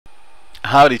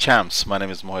Howdy champs, my name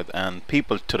is Mohit, and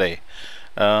people, today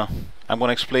I'm going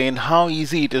to explain how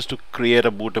easy it is to create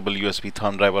a bootable USB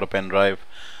thumb drive or a pen drive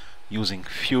using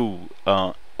few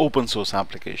open source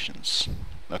applications.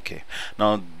 Okay,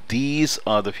 now these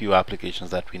are the few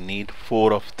applications that we need,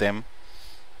 4 of them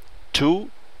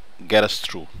to get us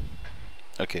through.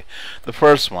 Okay, the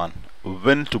first one,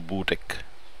 Win2Bootic.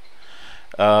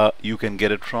 You can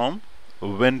get it from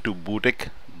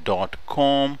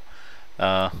win2bootic.com.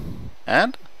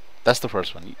 And that's the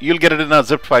first one. You'll get it in a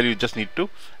zip file. You just need to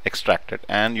extract it,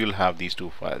 and you'll have these 2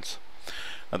 files.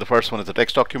 The first one is a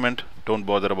text document. Don't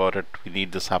bother about it. We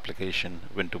need this application,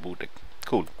 Win2Bootic.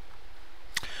 Cool.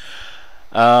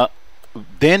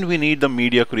 Then we need the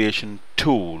media creation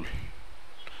tool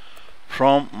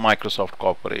from Microsoft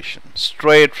Corporation,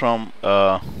 straight from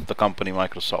the company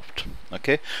Microsoft.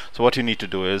 Okay, so what you need to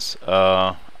do is,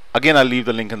 again, I'll leave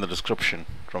the link in the description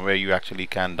from where you actually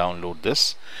can download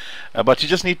this, but you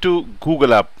just need to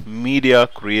Google up media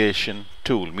creation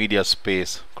tool, media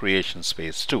space creation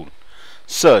space tool,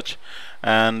 search,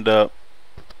 and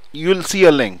you'll see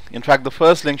a link. In fact, the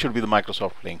first link should be the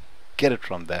Microsoft link. Get it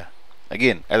from there.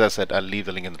 Again, as I said, I'll leave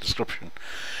the link in the description.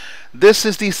 This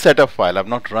is the setup file. I've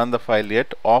not run the file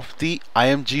yet of the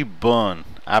IMG Burn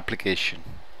application.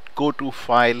 Go to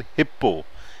File Hippo,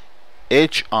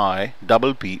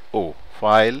 HIPPO,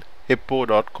 file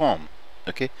hippo.com.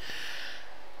 Okay,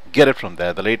 get it from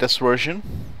there, the latest version.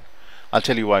 I'll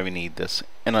tell you why we need this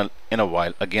in a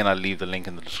while. Again, I'll leave the link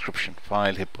in the description,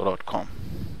 filehippo.com.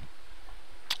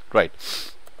 Right,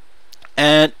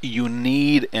 and you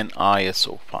need an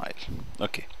ISO file.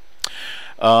 Okay,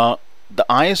 the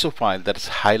ISO file that is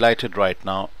highlighted right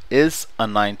now is a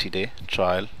 90-day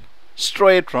trial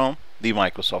straight from the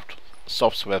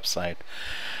Microsoft's website.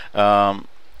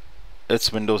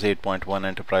 It's Windows 8.1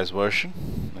 enterprise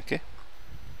version. Okay,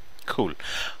 cool.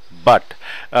 But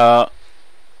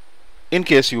in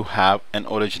case you have an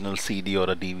original CD or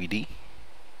a DVD,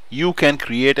 you can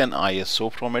create an ISO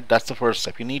from it. That's the first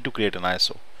step. You need to create an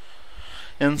ISO.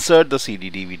 Insert the CD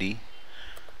DVD,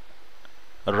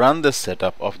 run the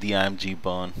setup of the IMG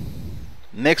Burn.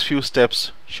 Next few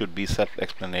steps should be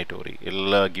self-explanatory.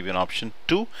 It'll give you an option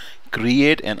to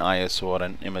create an ISO or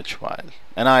an image file,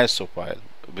 an ISO file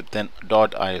with an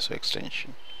 .iso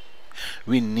extension.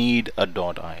 We need a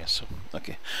 .iso.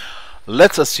 Okay,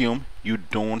 let's assume you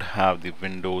don't have the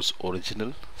Windows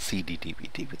original CD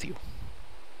DVD with you,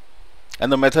 and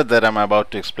the method that I'm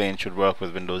about to explain should work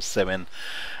with Windows 7,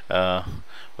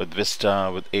 with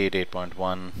Vista, with 8,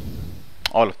 8.1,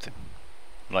 all of them.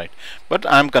 Right, but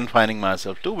I'm confining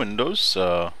myself to Windows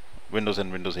and Windows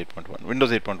 8.1,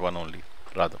 Windows 8.1 only,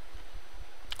 rather.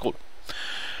 Cool.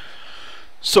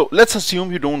 So let's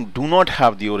assume you do not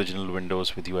have the original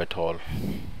Windows with you at all.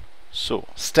 So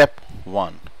step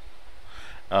 1,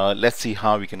 let's see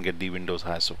how we can get the Windows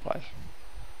ISO file.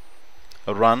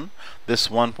 Run this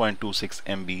 1.26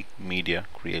 MB media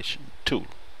creation tool.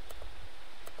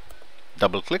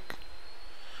 Double click,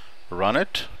 run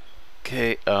it.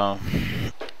 Okay,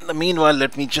 in the meanwhile,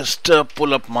 let me just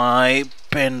pull up my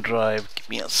pen drive. Give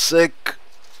me a sec.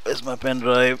 Where's my pen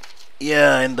drive?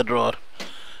 Yeah, in the drawer.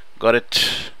 Got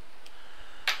it.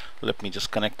 Let me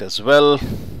just connect as well,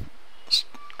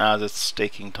 as it's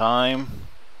taking time.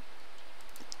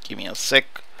 Give me a sec.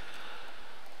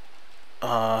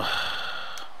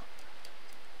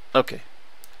 Okay,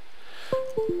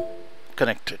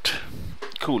 connected.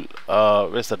 Cool.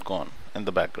 Where's that gone? In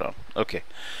the background. Okay,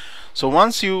 so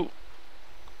once you,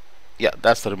 yeah,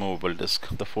 that's the removable disk.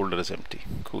 The folder is empty.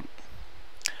 Cool.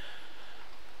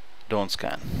 Don't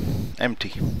scan.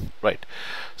 Empty. Right.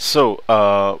 So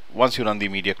once you run the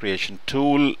media creation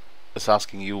tool, it's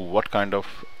asking you what kind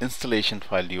of installation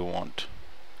file do you want.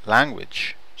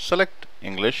 Language, select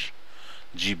English,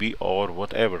 GB, or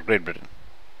whatever, Great Britain.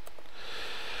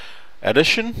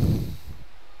 Edition,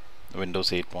 Windows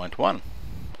 8.1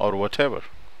 or whatever.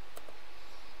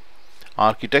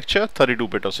 Architecture,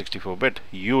 32-bit or 64-bit,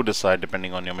 you decide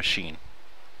depending on your machine.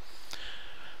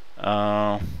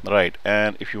 Right,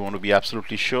 and if you want to be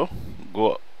absolutely sure,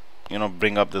 go,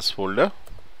 bring up this folder,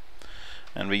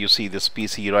 and where you see this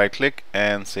PC, right click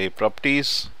and say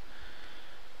properties,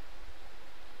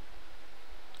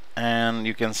 and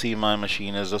you can see my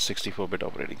machine is a 64-bit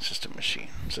operating system machine.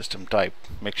 System type,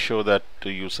 make sure that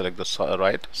you select the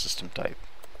right system type.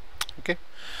 Okay,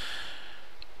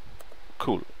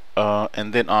 cool.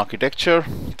 And then architecture,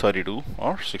 32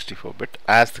 or 64-bit,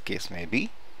 as the case may be,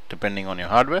 depending on your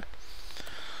hardware.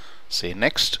 Say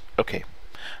next. Okay,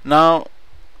 now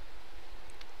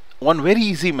one very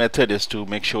easy method is to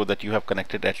make sure that you have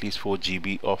connected at least 4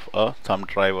 GB of a thumb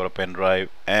drive or a pen drive,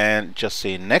 and just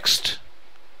say next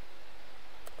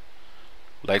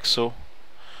like so.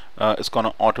 It's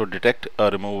gonna auto detect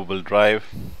a removable drive.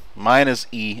 Mine is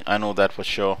E, I know that for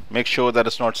sure. Make sure that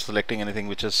it's not selecting anything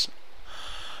which is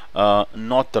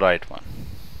not the right one.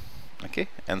 Okay,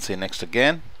 and say next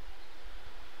again.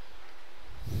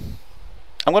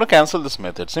 I'm going to cancel this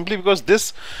method simply because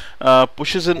this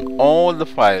pushes in all the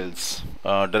files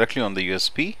directly on the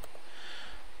USB.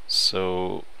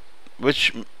 So,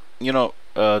 which, you know,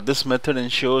 this method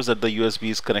ensures that the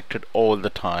USB is connected all the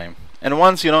time. And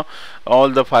once, you know, all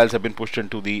the files have been pushed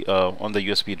into the on the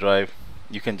USB drive,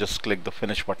 you can just click the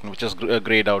finish button, which is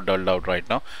grayed out, dulled out right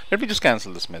now. Let me just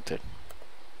cancel this method.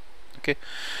 Okay,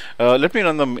 let me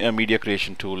run the media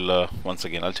creation tool once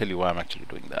again. I'll tell you why I'm actually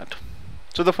doing that.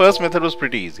 So the first method was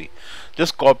pretty easy.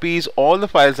 Just copies all the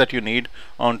files that you need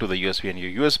onto the USB, and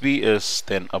your USB is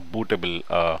then a bootable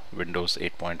Windows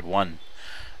 8.1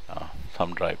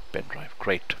 thumb drive, pen drive.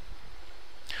 Great.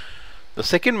 The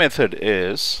second method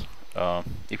is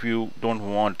if you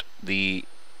don't want the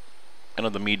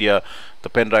the media, the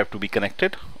pen drive to be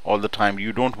connected all the time,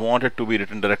 you don't want it to be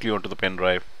written directly onto the pen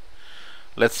drive.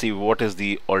 Let's see what is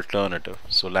the alternative.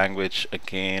 So language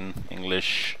again,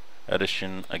 English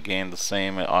edition, again the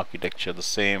same, architecture the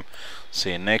same,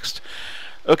 say next.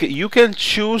 Okay, you can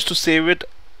choose to save it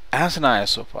as an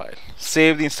ISO file.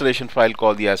 Save the installation file,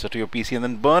 call the ISO to your PC, and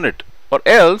then burn it, or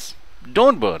else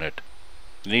don't burn it.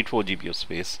 You need 4 GB of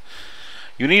space.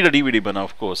 You need a DVD burner,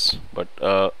 of course,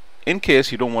 but in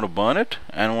case you don't want to burn it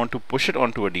and want to push it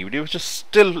onto a DVD, which is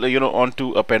still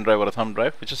onto a pen drive or a thumb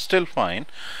drive, which is still fine,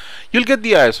 you'll get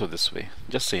the ISO this way.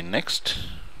 Just say next.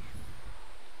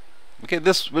 Okay,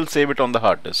 this will save it on the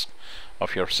hard disk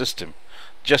of your system.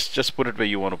 Just put it where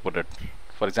you want to put it.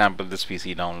 For example, this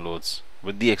PC downloads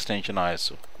with the extension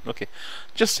ISO. Okay,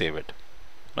 just save it,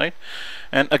 right?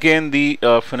 And again, the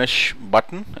finish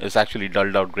button is actually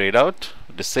dulled out, grayed out,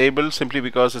 disabled simply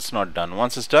because it's not done.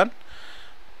 Once it's done,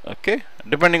 okay,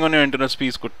 depending on your internet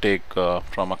speeds, could take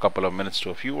from a couple of minutes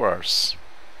to a few hours.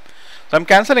 So I'm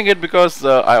cancelling it because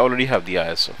I already have the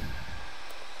ISO.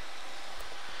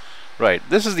 Right,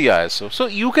 this is the ISO. So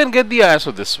you can get the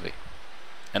ISO this way.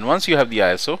 And once you have the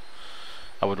ISO,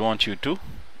 I would want you to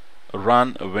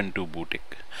run Win2Bootic.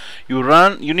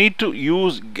 You need to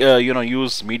use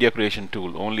use media creation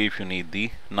tool only if you need the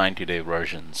 90-day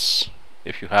versions.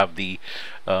 If you have the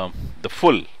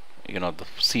full, the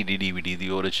CD, DVD,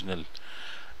 the original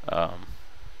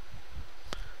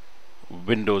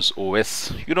Windows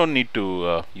OS, you don't need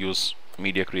to use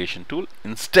media creation tool.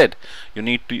 Instead, you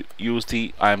need to use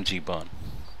the img burn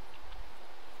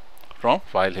from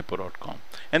filehippo.com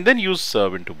and then use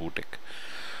Win2Bootic.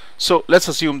 So let's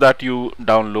assume that you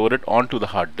download it onto the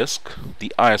hard disk,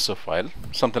 the ISO file,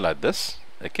 something like this.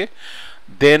 Okay,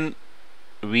 then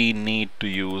we need to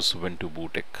use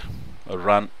Win2Bootic,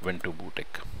 run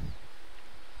Win2Bootic,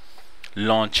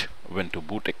 launch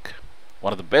Win2Bootic,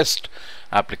 one of the best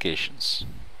applications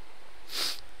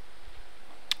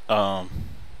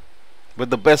with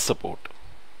the best support,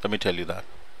 let me tell you that.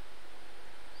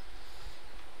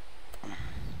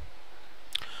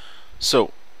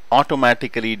 So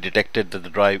automatically detected that the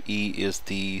drive E is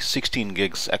the 16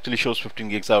 gigs, actually shows 15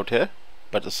 gigs out here,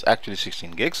 but it's actually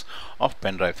 16 gigs of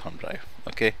pen drive, thumb drive.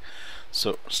 Okay,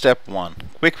 so step 1,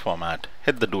 quick format,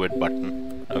 hit the do it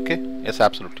button. Okay, yes,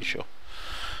 absolutely sure.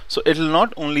 So it will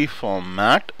not only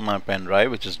format my pen drive,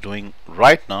 which is doing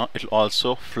right now, it will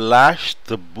also flash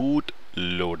the boot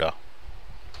loader,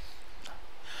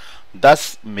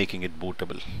 thus making it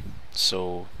bootable.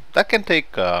 So that can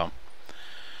take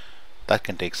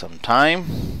some time,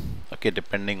 okay,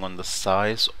 depending on the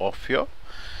size of your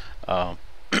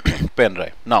pen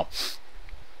drive. Now,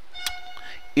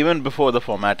 even before the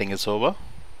formatting is over,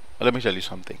 let me tell you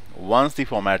something. Once the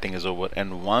formatting is over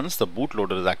and once the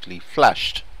bootloader is actually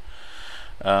flashed,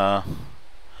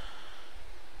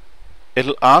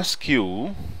 it'll ask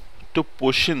you to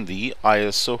push in the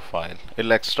ISO file.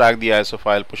 It'll extract the ISO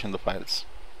file, push in the files.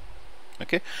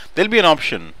 Okay, there'll be an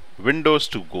option, Windows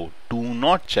to go. Do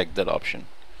not check that option.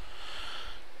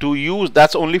 To use,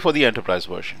 that's only for the enterprise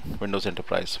version, Windows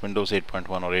Enterprise, Windows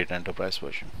 8.1 or 8 Enterprise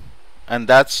version, and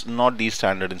that's not the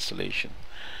standard installation.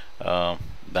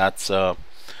 That's a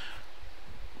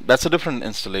different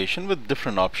installation with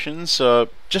different options.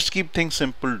 Just keep things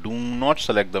simple. Do not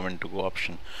select the Win to go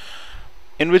option,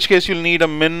 in which case you'll need a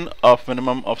minimum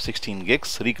of 16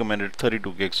 gigs, recommended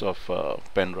 32 gigs of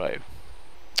pen drive.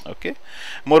 Okay,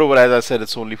 moreover, as I said,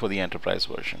 it's only for the enterprise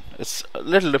version. It's a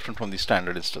little different from the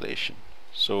standard installation.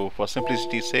 So for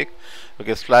simplicity's sake,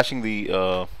 okay, it's flashing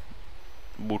the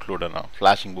bootloader now,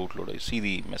 flashing bootloader. You see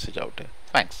the message out there.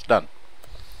 Thanks, done.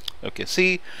 Okay,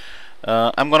 see,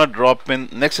 I'm gonna drop in.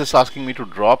 Next is asking me to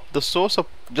drop the source. Of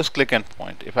just click and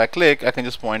point. If I click, I can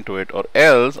just point to it, or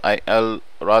else I'll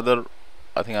rather,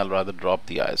 I think I'll rather drop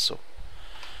the ISO.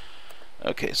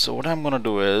 Okay, so what I'm gonna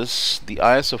do is the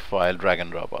ISO file, drag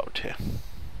and drop out here.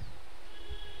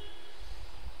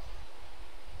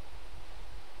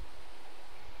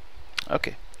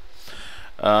 Okay,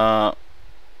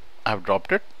 I've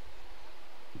dropped it.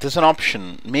 There's an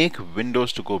option, make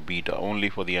Windows to go beta only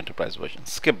for the enterprise version.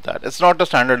 Skip that. It's not a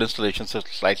standard installation, so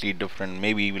it's slightly different,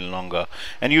 maybe even longer.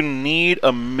 And you need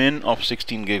a min of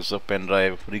 16 gigs of pen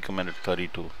drive, recommended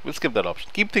 32. We'll skip that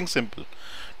option. Keep things simple.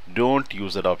 Don't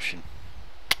use that option.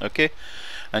 Okay,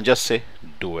 and just say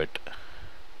do it.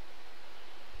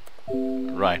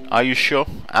 Right, are you sure?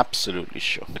 Absolutely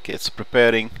sure. Okay, it's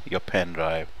preparing your pen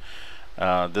drive.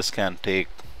 This can take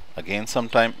again some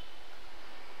time.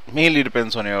 Mainly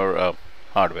depends on your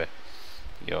hardware,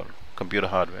 your computer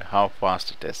hardware, how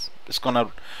fast it is. It's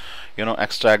gonna,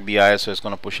 extract the ISO. It's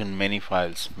gonna push in many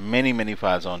files, many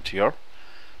files onto your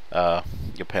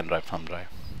pen drive, thumb drive.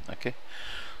 Okay,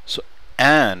 so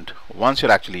and once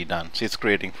you're actually done, see, it's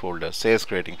creating folders, says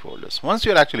creating folders. Once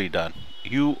you're actually done,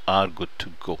 you are good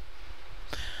to go.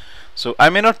 So I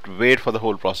may not wait for the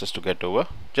whole process to get over.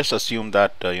 Just assume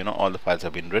that all the files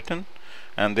have been written,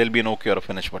 and there'll be an OK or a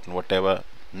finish button, whatever.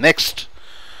 Next,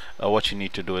 what you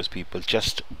need to do is, people,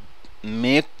 just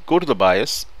go to the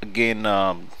BIOS again.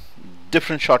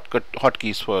 Different shortcut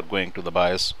hotkeys for going to the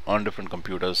BIOS on different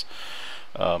computers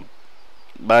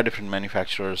by different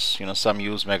manufacturers. Some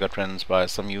use Megatrends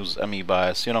BIOS, some use ME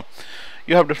BIOS.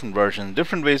 You have different versions,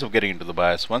 different ways of getting into the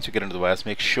BIOS. Once you get into the BIOS,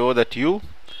 make sure that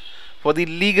for the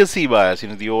legacy BIOS,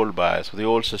 the old BIOS, for the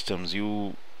old systems,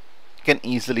 you can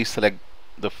easily select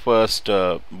the first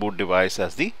boot device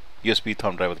as the USB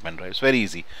thumb drive with pen drive. It's very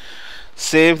easy.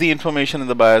 Save the information in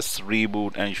the BIOS,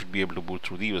 reboot, and you should be able to boot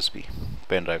through the USB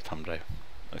pen drive, thumb drive.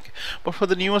 Okay, but for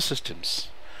the newer systems,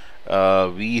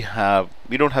 we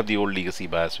don't have the old legacy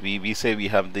BIOS. We say we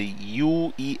have the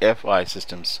UEFI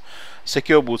systems,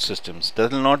 secure boot systems.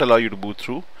 That will not allow you to boot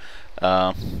through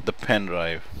the pen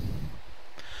drive.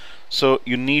 So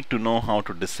you need to know how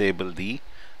to disable the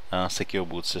secure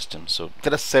boot system. So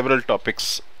there are several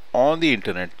topics on the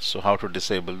internet. So how to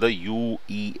disable the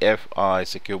UEFI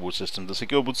secure boot system. The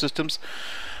secure boot systems,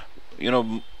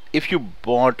 if you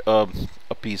bought a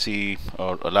PC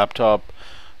or a laptop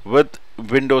with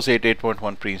Windows 8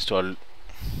 8.1 pre-installed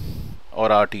or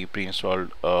RT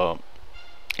pre-installed,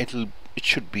 it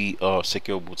should be a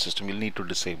secure boot system. You'll need to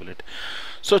disable it.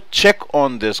 So check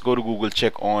on this. Go to Google,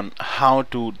 check on how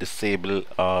to disable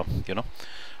a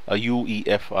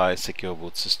UEFI secure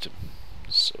boot system.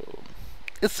 So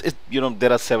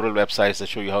there are several websites that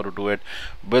show you how to do it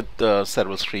with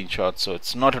several screenshots. So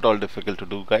it's not at all difficult to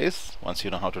do, guys, once you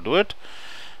know how to do it.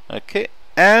 Okay,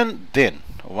 and then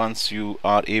once you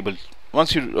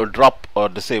drop or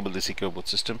disable the secure boot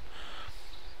system.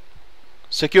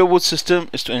 Secure boot system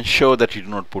is to ensure that you do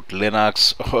not put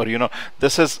Linux, or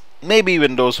this is maybe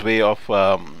Windows way of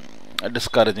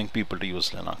discouraging people to use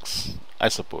Linux. I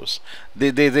suppose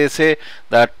they say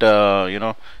that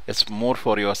it's more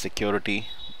for your security,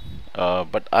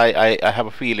 but I have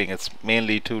a feeling it's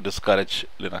mainly to discourage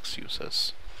Linux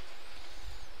users.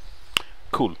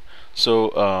 Cool.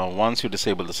 So once you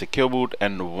disable the secure boot,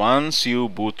 and once you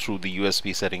boot through the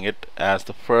USB, setting it as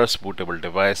the first bootable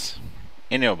device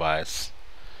in your BIOS,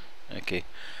 okay,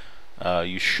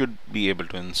 you should be able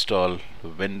to install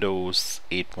Windows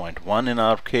 8.1 in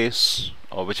our case,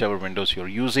 or whichever Windows you're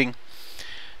using.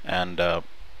 And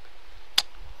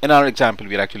in our example,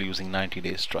 we're actually using 90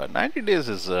 days trial. 90 days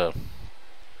is a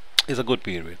good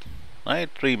period, right?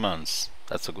 3 months,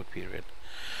 that's a good period.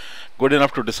 Good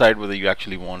enough to decide whether you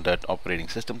actually want that operating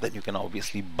system. Then you can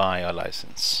obviously buy a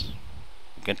license.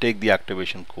 You can take the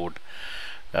activation code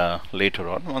later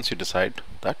on, once you decide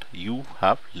that you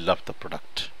have loved the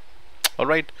product.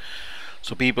 Alright,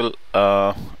 so people,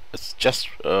 it's just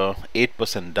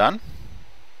 8% done.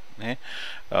 Okay.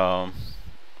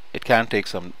 It can take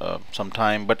some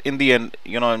time, but in the end,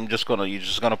 you're just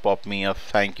gonna pop me a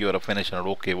thank you or a finish or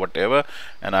okay, whatever,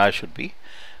 and I should be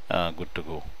good to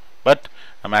go. But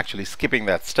I'm actually skipping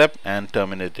that step and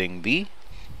terminating the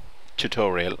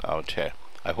tutorial out here.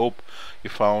 I hope you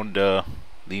found the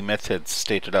methods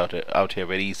stated out here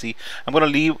very easy. I'm going to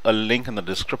leave a link in the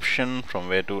description from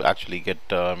where to actually get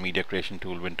media creation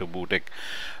tool, Winter Bootic.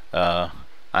 I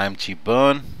am G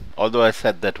Burn, although I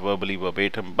said that verbally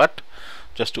verbatim, but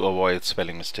just to avoid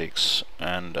spelling mistakes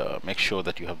and make sure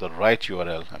that you have the right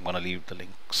URL, I'm going to leave the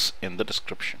links in the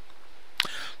description.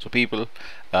 So people,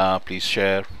 please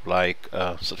share, like,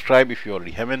 subscribe if you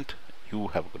already haven't. You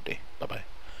have a good day. Bye bye.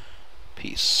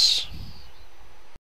 Peace.